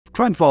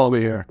Try and follow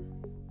me here.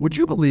 Would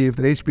you believe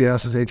that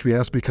HBS is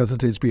HBS because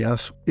it's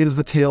HBS? It is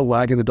the tail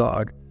wagging the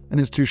dog. An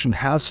institution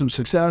has some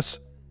success,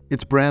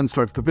 its brand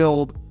starts to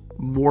build,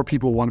 more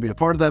people want to be a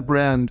part of that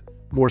brand,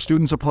 more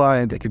students apply,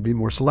 and they can be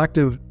more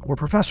selective, more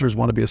professors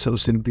want to be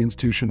associated with the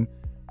institution.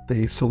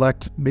 They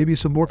select maybe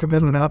some more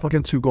committed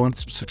applicants who go on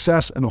to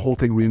success, and the whole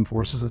thing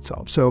reinforces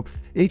itself. So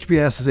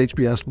HBS is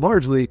HBS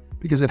largely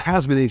because it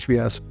has been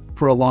HBS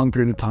for a long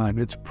period of time.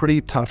 It's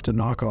pretty tough to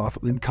knock off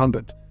an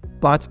incumbent.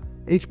 But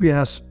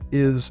HBS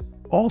is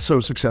also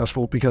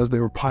successful because they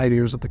were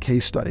pioneers of the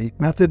case study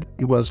method.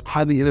 It was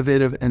highly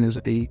innovative and is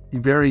a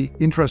very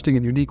interesting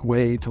and unique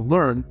way to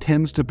learn,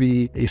 tends to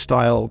be a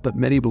style that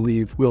many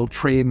believe will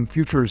train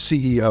future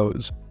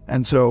CEOs.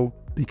 And so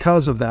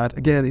because of that,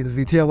 again, it is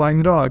the tail wagging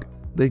the dog.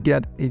 They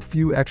get a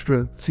few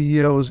extra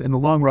CEOs in the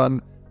long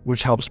run,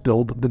 which helps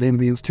build the name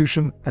of the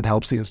institution and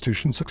helps the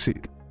institution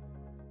succeed.